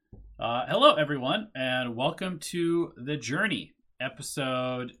Hello, everyone, and welcome to The Journey,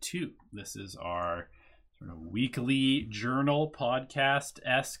 episode 2. This is our sort of weekly journal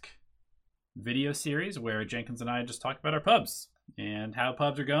podcast-esque video series where Jenkins and I just talk about our pubs and how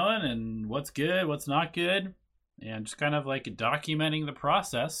pubs are going and what's good, what's not good, and just kind of like documenting the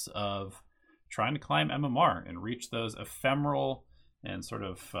process of trying to climb MMR and reach those ephemeral and sort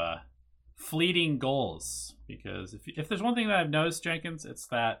of fleeting goals. Because if there's one thing that I've noticed, Jenkins, it's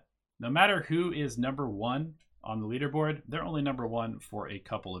that no matter who is number one on the leaderboard, they're only number one for a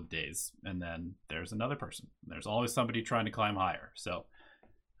couple of days. And then there's another person. There's always somebody trying to climb higher. So,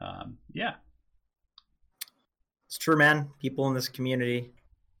 yeah. It's true, man. People in this community,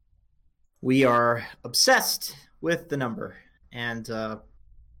 we are obsessed with the number. And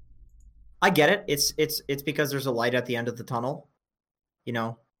I get it. It's because there's a light at the end of the tunnel. You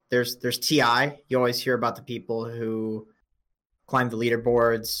know, there's TI. You always hear about the people who climb the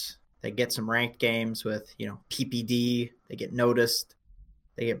leaderboards. They get some ranked games with, PPD. They get noticed.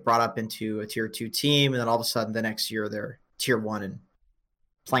 They get brought up into a tier 2 team. And then all of a sudden the next year they're tier 1 and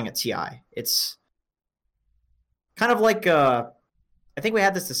playing at TI. It's kind of like, I think we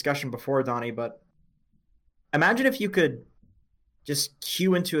had this discussion before, Donnie, but imagine if you could just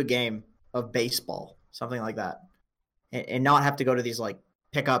queue into a game of baseball, something like that, and not have to go to these like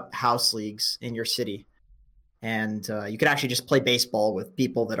pickup house leagues in your city. And you could actually just play baseball with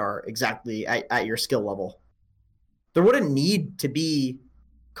people that are exactly at your skill level. There wouldn't need to be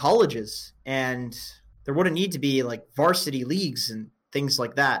colleges, and there wouldn't need to be like varsity leagues and things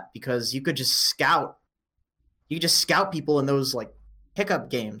like that, because you could just scout. You could just scout people in those like pickup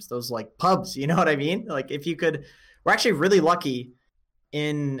games, those like pubs. You know what I mean? Like if you could, we're actually really lucky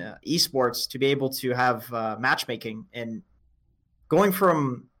in esports to be able to have matchmaking, and going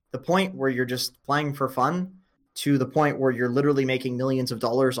from the point where you're just playing for fun to the point where you're literally making millions of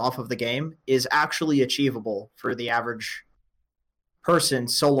dollars off of the game is actually achievable for the average person,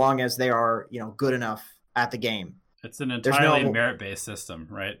 so long as they are, good enough at the game. It's an entirely merit-based system,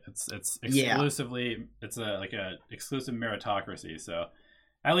 right? It's exclusively it's a exclusive meritocracy. So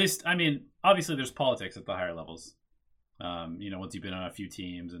at least, I mean, obviously there's politics at the higher levels. Once you've been on a few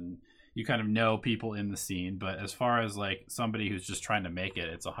teams and you kind of know people in the scene, but as far as like somebody who's just trying to make it,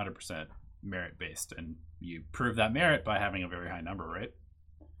 it's 100% merit based, and you prove that merit by having a very high number, right?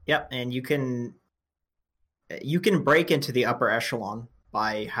 Yep. And you can break into the upper echelon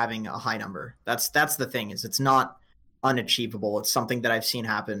by having a high number. That's the thing, is it's not unachievable. It's something that I've seen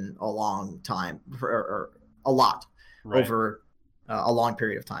happen a long time, or a lot, right, over a long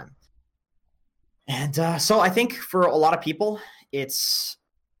period of time. And so I think for a lot of people, it's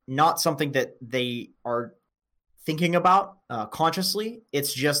not something that they are thinking about consciously.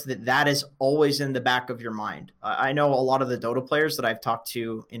 It's just that is always in the back of your mind. I know a lot of the Dota players that I've talked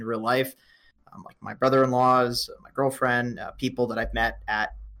to in real life, like my brother-in-laws, my girlfriend, people that I've met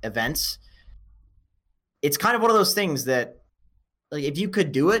at events. It's kind of one of those things that, like, if you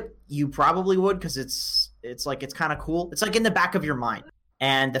could do it, you probably would, because it's kind of cool. It's like in the back of your mind.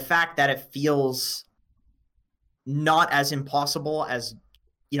 And the fact that it feels not as impossible as,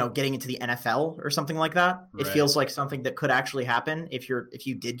 getting into the NFL or something like that. Right. It feels like something that could actually happen if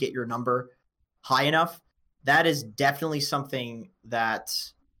you did get your number high enough. That is definitely something that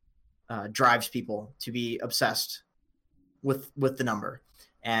drives people to be obsessed with the number.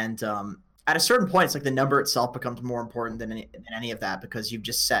 And at a certain point, it's like the number itself becomes more important than any of that, because you've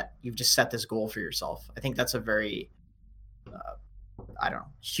just set this goal for yourself. I think that's a very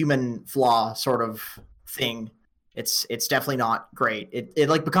human flaw sort of thing. It's definitely not great. It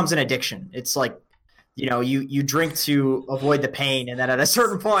like becomes an addiction. It's like, you drink to avoid the pain, and then at a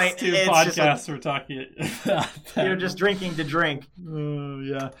certain point, it's podcasts we're talking. You're just drinking to drink.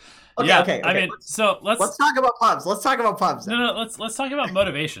 Yeah. Okay. I mean, let's talk about pubs. Let's talk about pubs. No. Let's talk about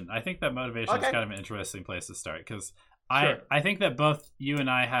motivation. I think that motivation is kind of an interesting place to start, because I think that both you and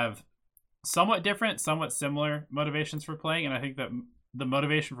I have somewhat different, somewhat similar motivations for playing, and I think that the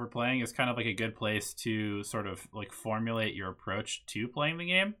motivation for playing is kind of like a good place to sort of like formulate your approach to playing the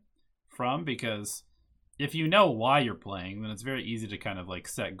game from, because if you know why you're playing, then it's very easy to kind of like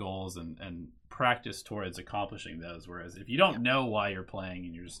set goals and practice towards accomplishing those. Whereas if you don't know why you're playing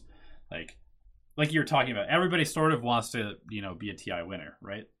and you're just like you're talking about, everybody sort of wants to, be a TI winner,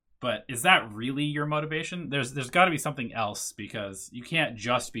 right? But is that really your motivation? There's got to be something else, because you can't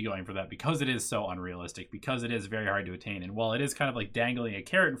just be going for that, because it is so unrealistic, because it is very hard to attain. And while it is kind of like dangling a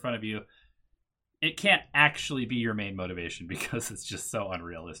carrot in front of you, it can't actually be your main motivation, because it's just so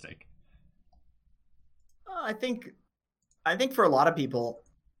unrealistic. I think for a lot of people,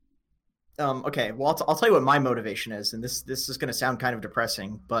 Okay, well, I'll tell you what my motivation is, and this is going to sound kind of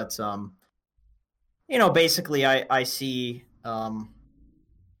depressing, but basically, I see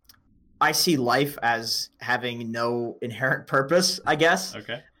life as having no inherent purpose, I guess.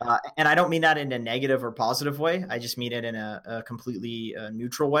 Okay. And I don't mean that in a negative or positive way. I just mean it in a completely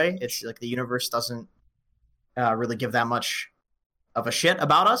neutral way. It's like the universe doesn't really give that much of a shit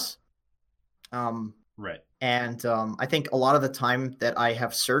about us. Right. And I think a lot of the time that I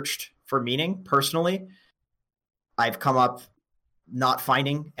have searched for meaning personally, I've come up not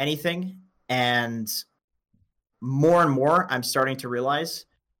finding anything. And more, I'm starting to realize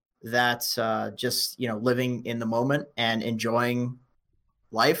that just living in the moment and enjoying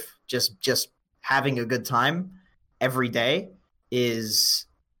life, just having a good time every day is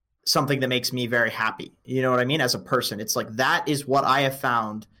something that makes me very happy. You know what I mean? As a person, it's like that is what I have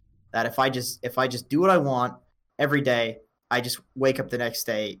found, that if I just do what I want every day, I just wake up the next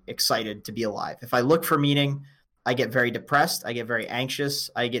day excited to be alive. If I look for meaning, I get very depressed, I get very anxious,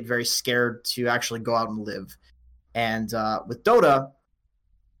 I get very scared to actually go out and live. And with Dota,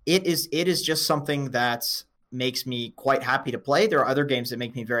 it is just something that makes me quite happy to play. There are other games that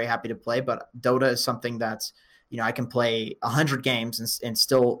make me very happy to play, but Dota is something that's, I can play 100 games and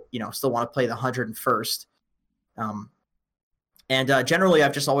still want to play the 101st. And generally,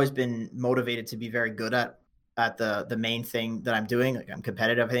 I've just always been motivated to be very good at the main thing that I'm doing. Like, I'm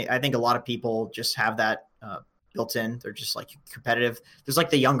competitive. I think a lot of people just have that built in. They're just like competitive. There's like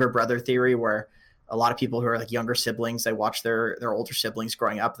the younger brother theory, where a lot of people who are like younger siblings, they watch their older siblings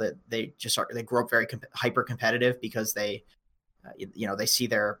growing up, that they grow up very hyper competitive because they see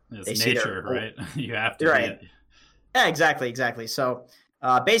their nature, right? You have to, right? Yeah, exactly. So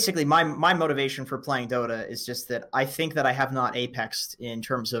basically, my motivation for playing Dota is just that I think that I have not apexed in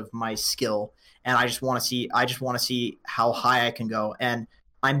terms of my skill, and I just want to see how high I can go. And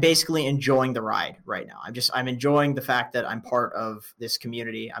I'm basically enjoying the ride right now. I'm enjoying the fact that I'm part of this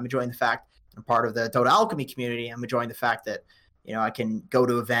community. I'm enjoying the fact I'm part of the Dota Alchemy community. I'm enjoying the fact that I can go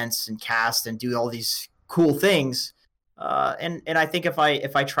to events and cast and do all these cool things. And I think if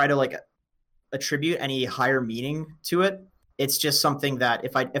I try to like attribute any higher meaning to it, it's just something that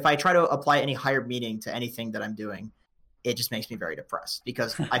if I try to apply any higher meaning to anything that I'm doing, it just makes me very depressed,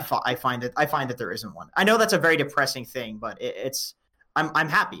 because I find that there isn't one. I know that's a very depressing thing, but I'm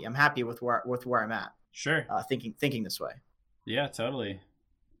happy. I'm happy with where I'm at. Sure. Thinking this way. Yeah, totally.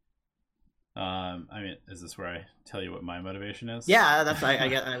 I mean, is this where I tell you what my motivation is? Yeah, that's I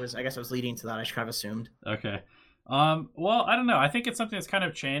guess I was leading to that. I just kind of assumed. Okay. Well, I don't know. I think it's something that's kind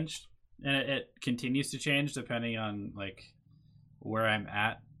of changed, and it continues to change depending on like where I'm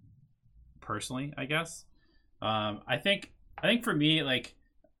at personally, I guess. I think for me, like,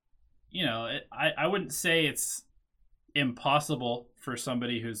 I wouldn't say it's impossible for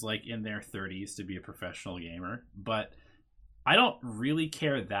somebody who's like in their 30s to be a professional gamer, but I don't really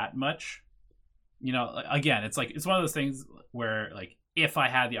care that much. Again, it's like, it's one of those things where, like, if I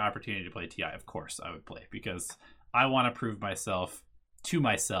had the opportunity to play TI, of course I would play, because I want to prove myself to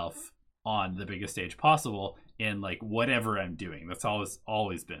myself on the biggest stage possible in like whatever I'm doing. That's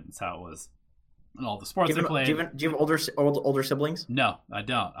always been. That's how it was in all the sports I played. Do you have older siblings? No, I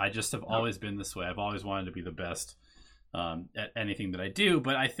don't. I just have always been this way. I've always wanted to be the best at anything that I do.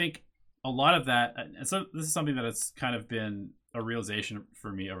 But I think a lot of that, and so this is something that has kind of been a realization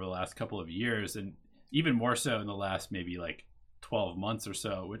for me over the last couple of years, and even more so in the last maybe like 12 months or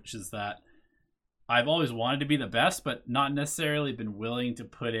so, which is that I've always wanted to be the best, but not necessarily been willing to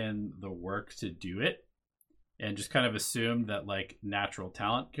put in the work to do it, and just kind of assumed that like natural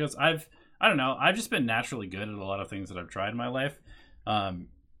talent, because I don't know, I've just been naturally good at a lot of things that I've tried in my life. And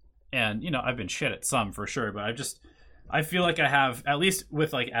I've been shit at some for sure, but I feel like I have, at least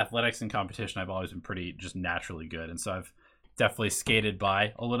with like athletics and competition, I've always been pretty just naturally good. And so I've definitely skated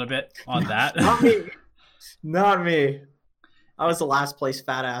by a little bit on that. Not me. I was the last place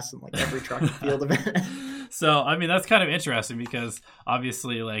fat ass in like every track and field event. So, I mean, that's kind of interesting, because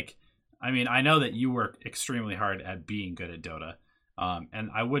obviously, like, I mean, I know that you work extremely hard at being good at Dota. And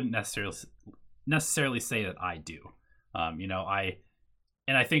I wouldn't necessarily say that I do.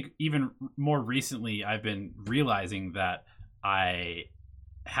 I think even more recently, I've been realizing that I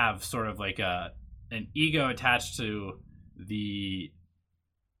have sort of like an ego attached to the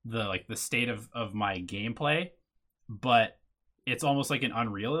state of my gameplay, but it's almost like an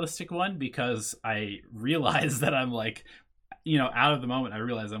unrealistic one, because I realize that I'm like, out of the moment, I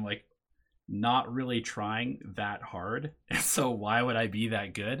realize I'm like not really trying that hard. So why would I be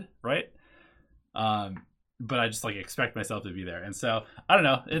that good, right? But I just like expect myself to be there. And so I don't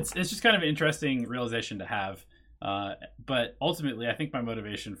know, it's just kind of an interesting realization to have, But ultimately, I think my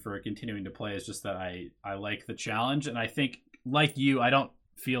motivation for continuing to play is just that I like the challenge, and I think, like you, I don't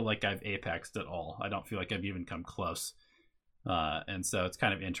feel like I've apexed at all. I don't feel like I've even come close. And so it's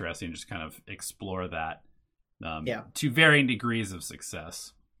kind of interesting to just kind of explore that to varying degrees of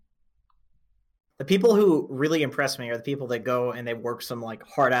success. The people who really impress me are the people that go and they work some like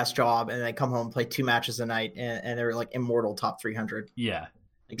hard ass job and they come home and play 2 matches a night and they're like immortal top 300. Yeah.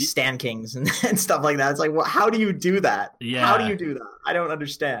 Like Stan Kings and stuff like that. It's like, well, how do you do that? Yeah. How do you do that? I don't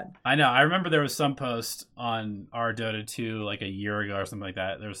understand. I know. I remember there was some post on our Dota 2 like a year ago or something like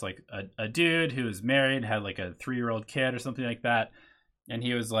that. There was like a dude who was married, had like a 3-year-old kid or something like that. And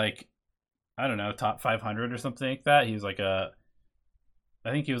he was like, I don't know, top 500 or something like that. He was like I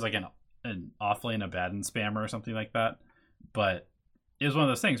think he was like an off-lane Abaddon spammer or something like that. But it was one of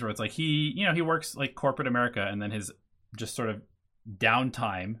those things where it's like he works like corporate America, and then his just sort of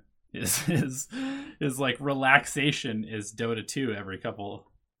downtime is like relaxation is Dota 2 every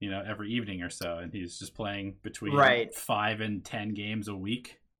evening or so, and he's just playing between 5 and 10 games a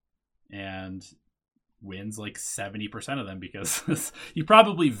week and wins like 70% of them because he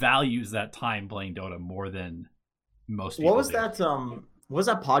probably values that time playing Dota more than most people. What was that what was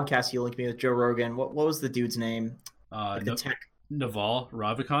that podcast you linked me with Joe Rogan? What was the dude's name? The tech Naval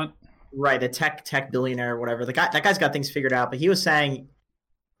Ravikant. Right, the tech billionaire or whatever. That guy's got things figured out, but he was saying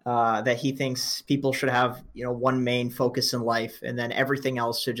that he thinks people should have, one main focus in life, and then everything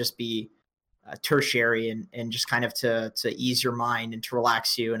else should just be tertiary and just kind of to ease your mind and to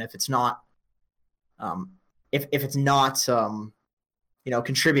relax you. And if it's not, if it's not,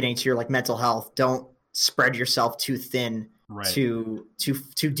 contributing to your like mental health, don't spread yourself too thin. Right. To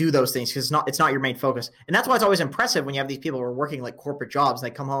do those things, because it's not your main focus. And that's why it's always impressive when you have these people who are working like corporate jobs and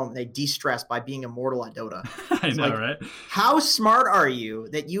they come home and they de-stress by being immortal at Dota. I know, like, right? How smart are you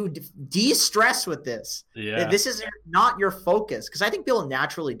that you de-stress with this? Yeah. This is not your focus, because I think people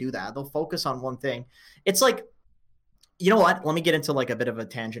naturally do that. They'll focus on one thing. It's like, you know what? Let me get into like a bit of a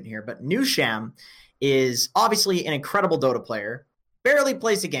tangent here, but Nusham is obviously an incredible Dota player. Barely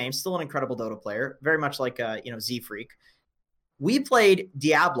plays the game, still an incredible Dota player, very much like Z-Freak. We played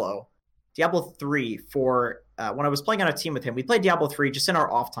Diablo 3 for when I was playing on a team with him. We played Diablo 3 just in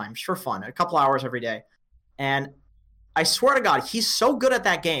our off time, just for fun, a couple hours every day. And I swear to God, he's so good at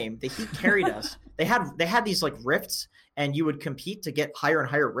that game that he carried us. They had these like rifts, and you would compete to get higher and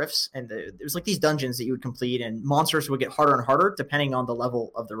higher rifts. And there was like these dungeons that you would complete, and monsters would get harder and harder depending on the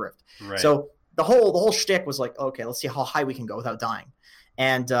level of the rift. Right. So the whole shtick was like, okay, let's see how high we can go without dying.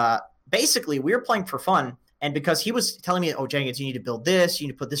 And basically, we were playing for fun. And because he was telling me, oh, Jenkins, you need to build this, you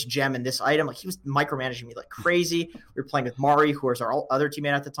need to put this gem in this item. Like, he was micromanaging me like crazy. We were playing with Mari, who was our other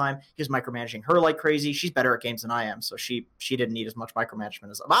teammate at the time. He was micromanaging her like crazy. She's better at games than I am, so she didn't need as much micromanagement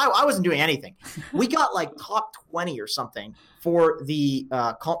as I wasn't doing anything. We got like top 20 or something for the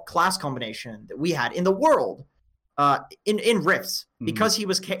class combination that we had in the world in Rifts, because he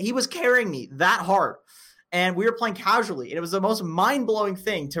was carrying me that hard. And we were playing casually. And it was the most mind-blowing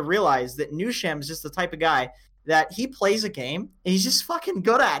thing to realize that Nusham is just the type of guy that he plays a game and he's just fucking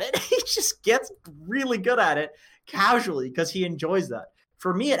good at it. He just gets really good at it casually because he enjoys that.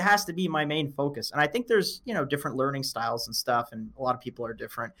 For me, it has to be my main focus. And I think there's, different learning styles and stuff, and a lot of people are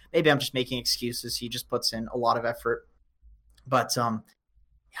different. Maybe I'm just making excuses. He just puts in a lot of effort. But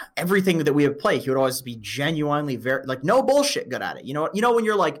everything that we would play, he would always be genuinely very, like, no bullshit good at it. You know when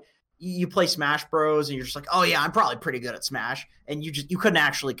you're like, you play Smash Bros. And you're just like, oh yeah, I'm probably pretty good at Smash, and you couldn't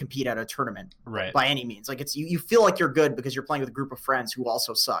actually compete at a tournament, right, by any means. Like, it's you feel like you're good because you're playing with a group of friends who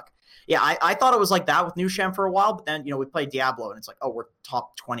also suck. Yeah, I thought it was like that with Nusham for a while, but then we played Diablo and it's like, oh, we're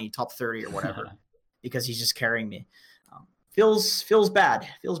top 20, top 30 or whatever, because he's just carrying me. Feels bad,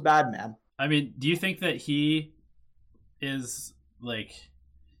 man. I mean, do you think that he is like?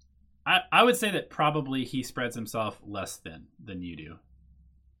 I would say that probably he spreads himself less thin than you do.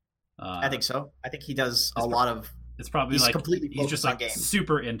 I think so. I think he does a lot of. It's probably he's like completely he's just like games.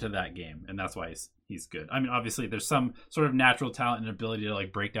 Super into that game, and that's why he's good. I mean, obviously, there's some sort of natural talent and ability to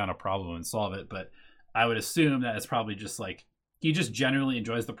like break down a problem and solve it, but I would assume that it's probably just like he just generally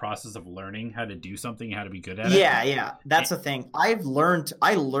enjoys the process of learning how to do something, how to be good at it. Yeah, that's the thing. I learned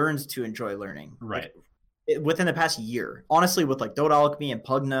to enjoy learning. Right. Like, within the past year, honestly, with like Dota Alchemy and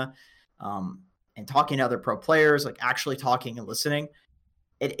Pugna, and talking to other pro players, like actually talking and listening.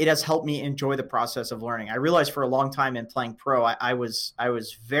 It has helped me enjoy the process of learning. I realized for a long time in playing pro, I was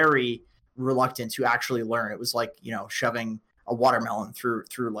very reluctant to actually learn. It was like, shoving a watermelon through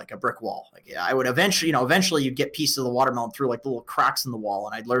like a brick wall. Like, I would eventually you'd get pieces of the watermelon through like little cracks in the wall,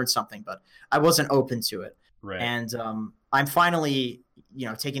 and I'd learn something, but I wasn't open to it. Right. And I'm finally,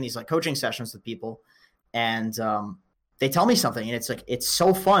 taking these like coaching sessions with people, and they tell me something, and it's like it's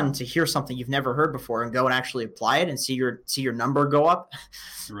so fun to hear something you've never heard before and go and actually apply it and see your number go up.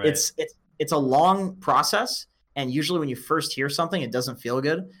 Right. It's a long process, and usually when you first hear something, it doesn't feel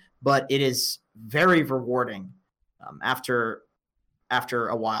good, but it is very rewarding after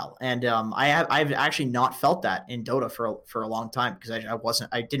a while. And I've actually not felt that in Dota for a long time, because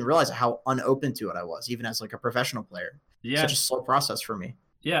I didn't realize how unopen to it I was, even as like a professional player. Yeah. Such a slow process for me.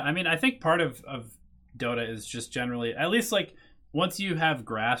 Yeah, I mean, I think part of Dota is just generally, at least like once you have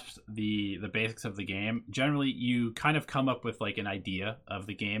grasped the basics of the game, generally you kind of come up with like an idea of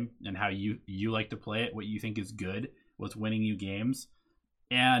the game and how you like to play it, what you think is good, what's winning you games.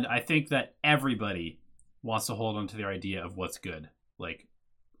 And I think that everybody wants to hold on to their idea of what's good, like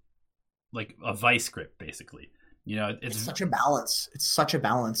a vice grip, basically. You know, it's such a balance. It's such a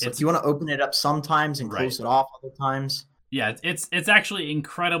balance. Like, you want to open it up sometimes and close it off other times. Yeah, it's actually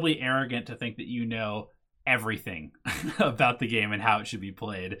incredibly arrogant to think that you know everything about the game and how it should be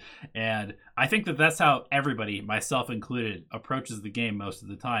played. And I think that that's how everybody, myself included, approaches the game most of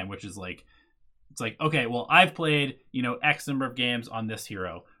the time, which is like, it's like, okay, well, I've played, you know, X number of games on this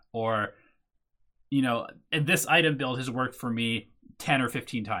hero, or, you know, this item build has worked for me 10 or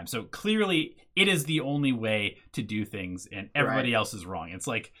 15 times. So clearly it is the only way to do things, and everybody else is wrong. It's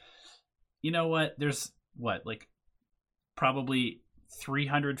like, you know what? There's like probably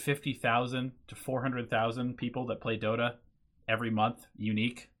 350,000 to 400,000 people that play Dota every month,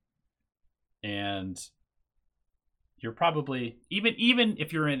 unique. And you're probably, even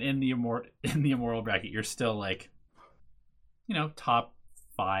if you're in the immoral bracket, you're still like, you know, top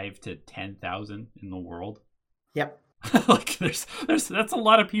 5 to 10,000 in the world. Yep. Like there's that's a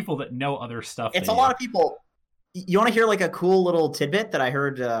lot of people that know other stuff. It's a lot of people. You want to hear like a cool little tidbit that I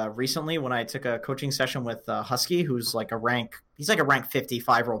heard recently when I took a coaching session with Husky, who's like he's like a rank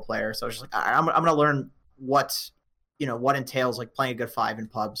 55 role player. So I was just like, I'm going to learn what entails like playing a good 5 in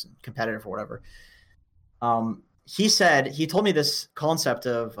pubs and competitive or whatever. He told me this concept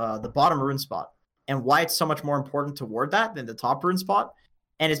of the bottom rune spot and why it's so much more important to ward that than the top rune spot.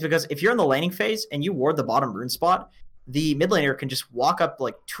 And it's because if you're in the laning phase and you ward the bottom rune spot, the mid laner can just walk up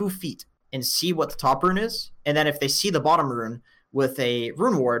like 2 feet and see what the top rune is. And then if they see the bottom rune with a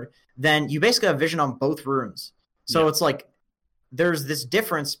rune ward, then you basically have vision on both runes. So It's like there's this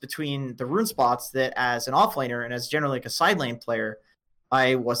difference between the rune spots that as an offlaner and as generally like a side lane player,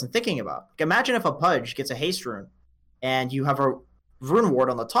 I wasn't thinking about. Like, imagine if a Pudge gets a haste rune and you have a rune ward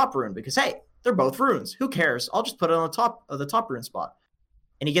on the top rune because, hey, they're both runes. Who cares? I'll just put it on the top of the top rune spot.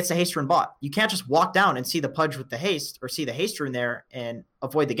 And he gets a haste rune bot. You can't just walk down and see the Pudge with the haste or see the haste rune there and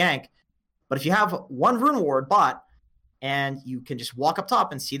avoid the gank. But if you have one rune ward bot and you can just walk up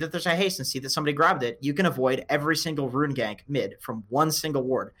top and see that there's a haste and see that somebody grabbed it, you can avoid every single rune gank mid from one single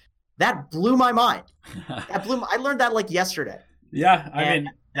ward. That blew my mind. I learned that like yesterday. Yeah, I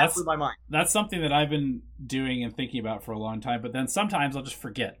mean, that blew my mind. That's something that I've been doing and thinking about for a long time. But then sometimes I'll just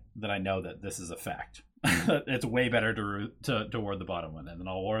forget that I know that this is a fact. It's way better to ward the bottom one, and then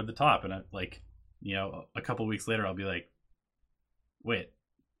I'll ward the top. And like, you know, a couple weeks later, I'll be like, wait,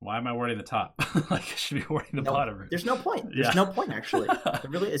 why am I warding the top? Like, I should be warding the bottom. There's no point. There's no point, actually. It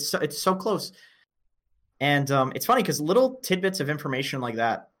really, it's so close. And it's funny because little tidbits of information like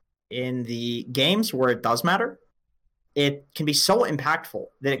that in the games where it does matter, it can be so impactful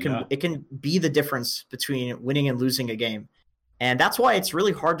that it can be the difference between winning and losing a game. And that's why it's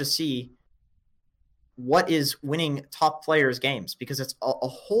really hard to see what is winning top players' games, because it's a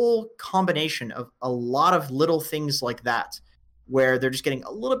whole combination of a lot of little things like that, where they're just getting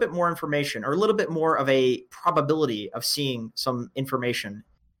a little bit more information or a little bit more of a probability of seeing some information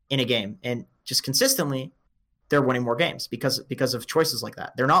in a game. And just consistently, they're winning more games because of choices like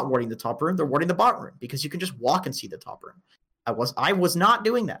that. They're not warding the top rune, they're warding the bottom rune because you can just walk and see the top rune. I was not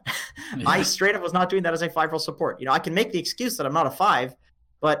doing that. Yeah. I straight up was not doing that as a 5 role support. You know, I can make the excuse that I'm not a 5,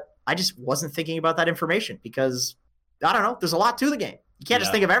 but I just wasn't thinking about that information because, I don't know, there's a lot to the game. You can't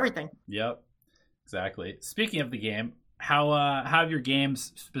just think of everything. Yep, exactly. Speaking of the game, how have your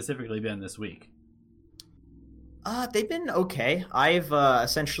games specifically been this week? They've been okay. I've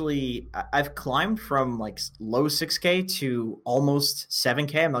climbed from like low 6K to almost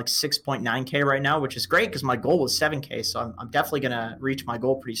 7K. I'm like 6.9K right now, which is great because my goal was 7K. So I'm definitely going to reach my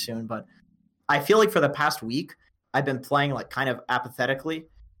goal pretty soon. But I feel like for the past week, I've been playing like kind of apathetically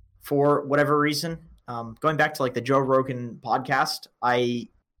for whatever reason. Going back to like the Joe Rogan podcast, I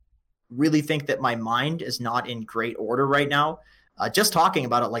really think that my mind is not in great order right now. Just talking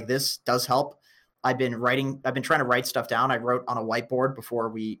about it like this does help. I've been trying to write stuff down. I wrote on a whiteboard before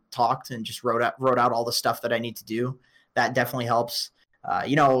we talked and just wrote out all the stuff that I need to do. That definitely helps.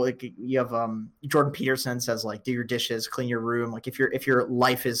 like you have Jordan Peterson says like do your dishes, clean your room. Like if your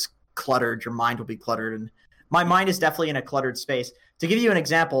life is cluttered, your mind will be cluttered. And my mind is definitely in a cluttered space. To give you an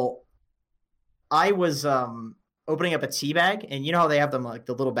example, I was opening up a tea bag, and you know how they have them like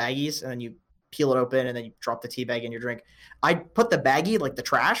the little baggies, and then you peel it open and then you drop the tea bag in your drink. I put the baggie, like the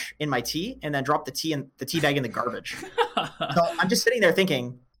trash, in my tea, and then drop the tea bag in the garbage. So I'm just sitting there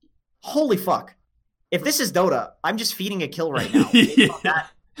thinking, holy fuck. If this is Dota, I'm just feeding a kill right now.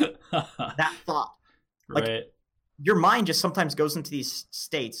 that thought. Like, right. Your mind just sometimes goes into these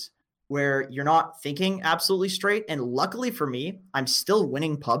states where you're not thinking absolutely straight. And luckily for me, I'm still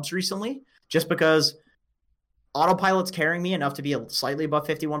winning pubs recently just because autopilot's carrying me enough to be slightly above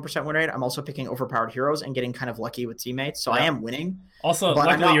 51% win rate. I'm also picking overpowered heroes and getting kind of lucky with teammates. So I am winning. Also,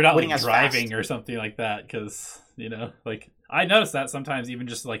 luckily you're not like driving or something like that because, like I notice that sometimes even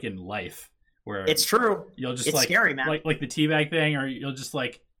just like in life where it's true. You'll just it's like scary, man. Like the teabag thing, or you'll just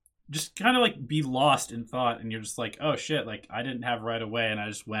kind of like be lost in thought and you're just like, oh shit, like I didn't have right away and I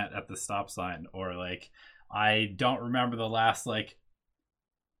just went at the stop sign, or like I don't remember the last like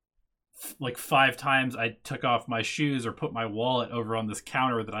 5 times I took off my shoes or put my wallet over on this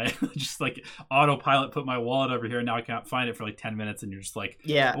counter that I just like autopilot put my wallet over here and now I can't find it for like 10 minutes and you're just like,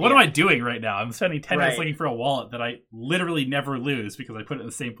 what am I doing right now? I'm spending 10 minutes looking for a wallet that I literally never lose because I put it in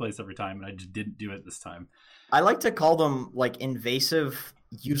the same place every time and I just didn't do it this time. I like to call them like invasive,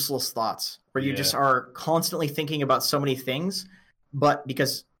 useless thoughts where you just are constantly thinking about so many things, but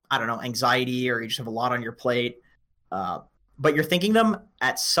because, I don't know, anxiety or you just have a lot on your plate, but you're thinking them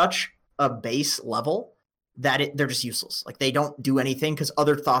at such a base level that they're just useless. Like they don't do anything because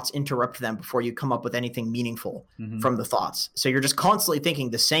other thoughts interrupt them before you come up with anything meaningful from the thoughts. So you're just constantly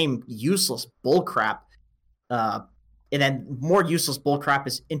thinking the same useless bull crap. And then more useless bull crap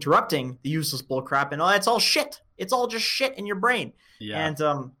is interrupting the useless bull crap. And it's all shit. It's all just shit in your brain. Yeah.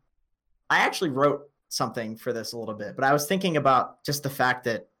 And I actually wrote something for this a little bit, but I was thinking about just the fact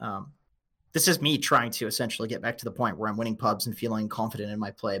that this is me trying to essentially get back to the point where I'm winning pubs and feeling confident in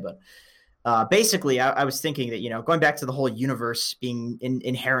my play. But basically, I was thinking that, going back to the whole universe being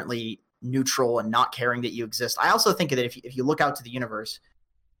inherently neutral and not caring that you exist. I also think that if you look out to the universe,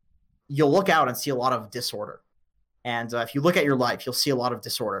 you'll look out and see a lot of disorder. And if you look at your life, you'll see a lot of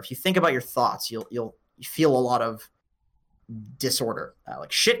disorder. If you think about your thoughts, you'll feel a lot of disorder.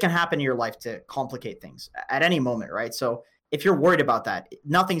 Like shit can happen in your life to complicate things at any moment, right? So if you're worried about that,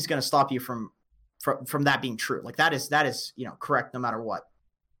 nothing's going to stop you from that being true. Like that is correct no matter what.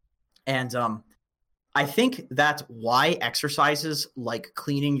 And I think that's why exercises like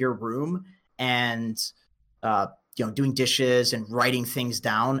cleaning your room and doing dishes and writing things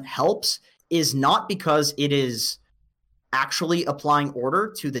down helps, is not because it is actually applying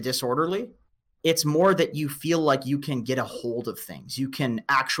order to the disorderly. It's more that you feel like you can get a hold of things. You can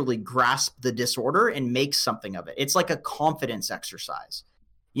actually grasp the disorder and make something of it. It's like a confidence exercise.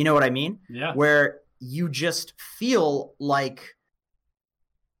 You know what I mean? Yeah. Where you just feel like,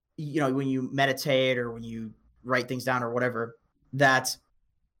 when you meditate or when you write things down or whatever, that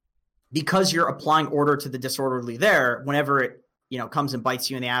because you're applying order to the disorderly there, whenever it, comes and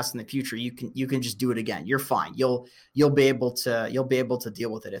bites you in the ass in the future, you can just do it again. You're fine. You'll be able to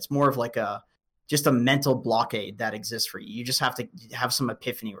deal with it. It's more of like just a mental blockade that exists for you. You just have to have some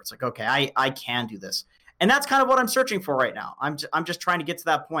epiphany where it's like, okay, I can do this. And that's kind of what I'm searching for right now. I'm just trying to get to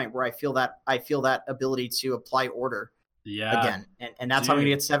that point where I feel that ability to apply order again. And that's how I'm going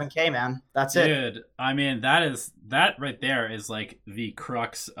to get 7K, man. That's it. Dude, I mean, that right there is like the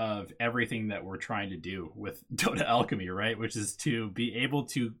crux of everything that we're trying to do with Dota Alchemy, right? Which is to be able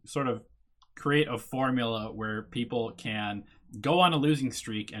to sort of create a formula where people can go on a losing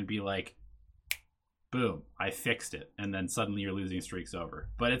streak and be like, boom, I fixed it. And then suddenly your losing streak's over.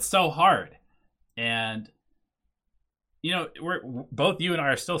 But it's so hard. And, we're both you and I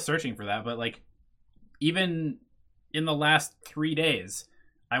are still searching for that. But like, even in the last 3 days,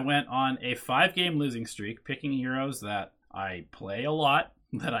 I went on a 5-game losing streak, picking heroes that I play a lot,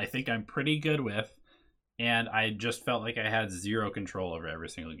 that I think I'm pretty good with. And I just felt like I had zero control over every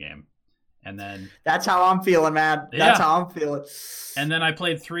single game. And then that's how I'm feeling, man. That's how I'm feeling. And then I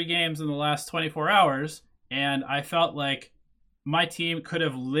played 3 games in the last 24 hours, and I felt like my team could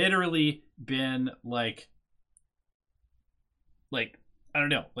have literally been like I don't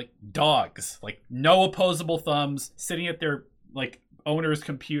know, like dogs, like no opposable thumbs, sitting at their like owner's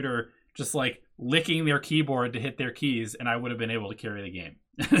computer, just like licking their keyboard to hit their keys, and I would have been able to carry the game.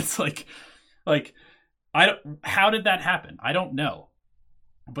 It's like how did that happen? I don't know.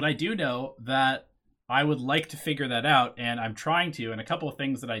 But I do know that I would like to figure that out, and I'm trying to. And a couple of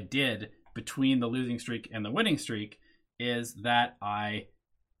things that I did between the losing streak and the winning streak is that I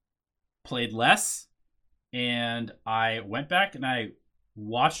played less, and I went back and I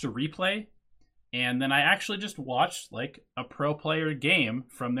watched a replay, and then I actually just watched like a pro player game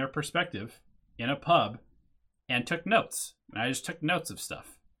from their perspective in a pub and took notes. And I just took notes of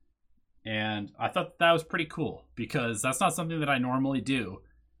stuff. And I thought that was pretty cool because that's not something that I normally do.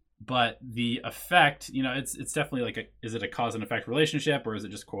 But the effect, you know, it's definitely like is it a cause and effect relationship, or is it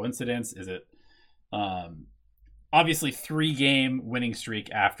just coincidence? Is it obviously 3-game winning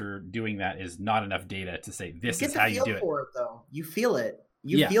streak after doing that is not enough data to say this is how you do it. For it though. You feel it.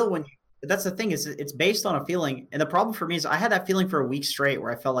 You feel when you, that's the thing, is it's based on a feeling. And the problem for me is I had that feeling for a week straight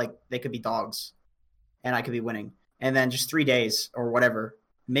where I felt like they could be dogs and I could be winning. And then just 3 days or whatever,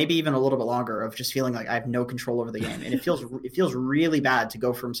 maybe even a little bit longer, of just feeling like I have no control over the game. And it feels really bad to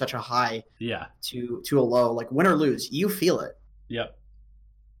go from such a high to a low, like win or lose, you feel it. Yep.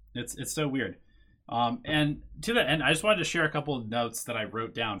 It's so weird. And to that end, I just wanted to share a couple of notes that I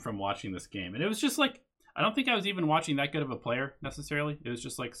wrote down from watching this game. And it was just like, I don't think I was even watching that good of a player necessarily. It was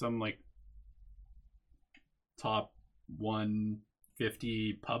just like some like top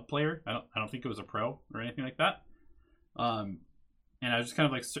 150 pub player. I don't think it was a pro or anything like that. And I was just kind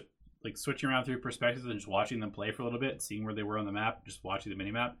of like switching around through perspectives and just watching them play for a little bit, seeing where they were on the map, just watching the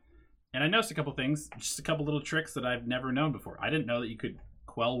mini map. And I noticed a couple things, just a couple little tricks that I've never known before. I didn't know that you could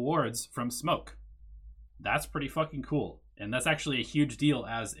quell wards from smoke. That's pretty fucking cool. And that's actually a huge deal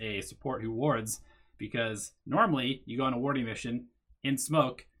as a support who wards, because normally you go on a warding mission in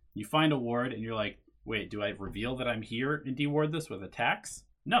smoke, you find a ward and you're like, wait, do I reveal that I'm here and deward this with attacks?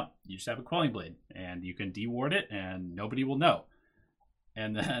 No, you just have a quelling blade and you can deward it and nobody will know.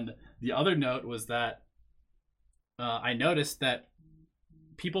 And then the other note was that I noticed that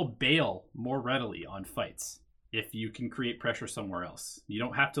people bail more readily on fights if you can create pressure somewhere else. You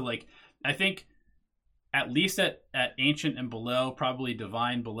don't have to, like, I think at least at Ancient and below, probably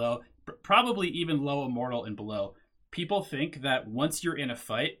Divine below, probably even low Immortal and below, people think that once you're in a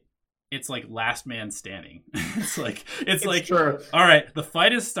fight, it's like last man standing. it's like true. All right, the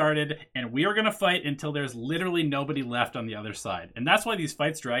fight has started and we are going to fight until there's literally nobody left on the other side. And that's why these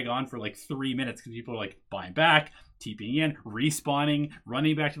fights drag on for like 3 minutes, because people are like buying back, TPing in, respawning,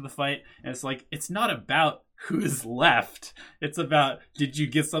 running back to the fight. And it's like, it's not about who's left. It's about, did you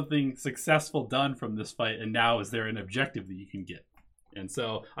get something successful done from this fight? And now is there an objective that you can get? And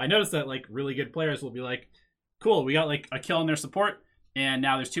so I noticed that like really good players will be like, cool, we got like a kill on their support, and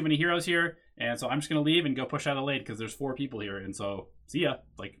now there's too many heroes here, and so I'm just going to leave and go push out a lane because there's 4 people here, and so see ya.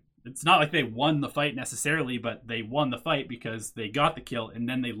 Like, it's not like they won the fight necessarily, but they won the fight because they got the kill, and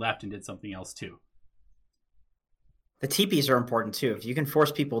then they left and did something else too. The TPs are important too. If you can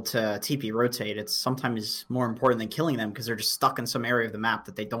force people to TP rotate, it's sometimes more important than killing them because they're just stuck in some area of the map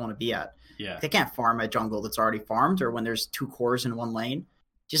that they don't want to be at. Yeah. They can't farm a jungle that's already farmed, or when there's 2 cores in 1 lane.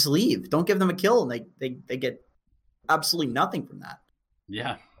 Just leave. Don't give them a kill, and they get absolutely nothing from that.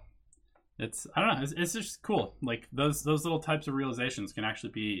 Yeah. I don't know. It's just cool. Like those little types of realizations can actually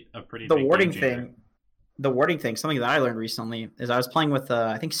be a pretty big warding thing. The warding thing, something that I learned recently, is I was playing with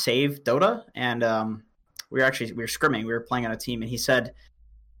I think Save Dota, and we were scrimming. We were playing on a team, and he said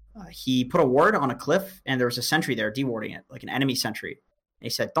he put a ward on a cliff, and there was a sentry there dewarding it, like an enemy sentry. And he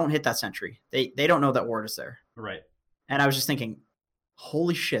said, "Don't hit that sentry. They don't know that ward is there." Right. And I was just thinking,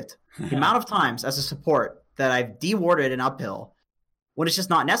 holy shit! The amount of times as a support that I've dewarded an uphill when it's just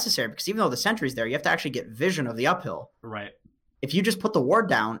not necessary, because even though the sentry's there, you have to actually get vision of the uphill. Right. If you just put the ward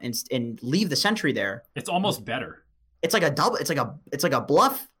down and leave the sentry there, it's almost better. It's like a double. It's like a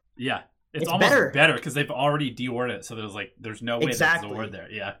bluff. Yeah, it's almost better because they've already dewarded it, so there's no way there's a ward there.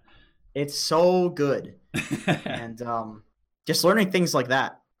 Yeah, it's so good, and just learning things like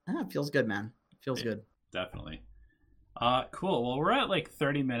that, it feels good, man. It feels good. Definitely. Cool. Well, we're at like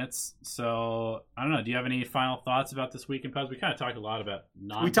 30 minutes, so I don't know. Do you have any final thoughts about this week in pubs? We kind of talked a lot about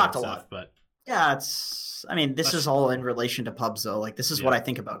stuff, but yeah, this is all in relation to pubs, though. Like, this is what I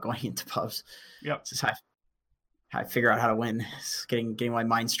think about going into pubs. Yep. This is how I figure out how to win. It's getting my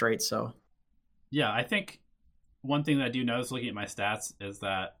mind straight. So, yeah, I think one thing that I do notice looking at my stats is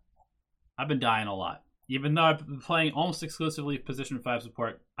that I've been dying a lot. Even though I've been playing almost exclusively Position 5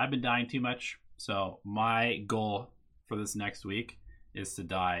 support, I've been dying too much. So my goal for this next week is to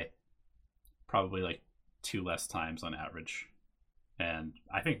die probably like 2 less times on average, and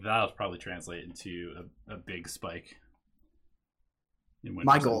I think that'll probably translate into a big spike in win.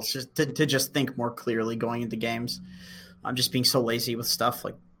 My goal is just to just think more clearly going into games. I'm just being so lazy with stuff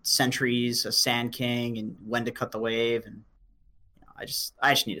like sentries, a Sand King, and when to cut the wave, and I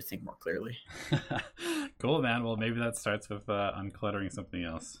just need to think more clearly. Cool, man. Well, maybe that starts with uncluttering something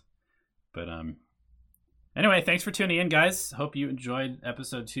else, but Anyway, thanks for tuning in, guys. Hope you enjoyed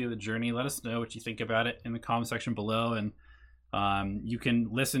episode 2 of The Journey. Let us know what you think about it in the comment section below. And you can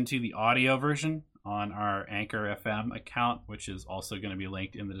listen to the audio version on our Anchor FM account, which is also going to be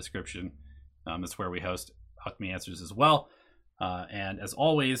linked in the description. That's where we host Huck Me Answers as well. And as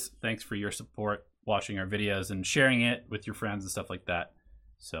always, thanks for your support watching our videos and sharing it with your friends and stuff like that.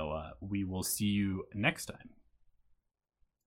 So we will see you next time.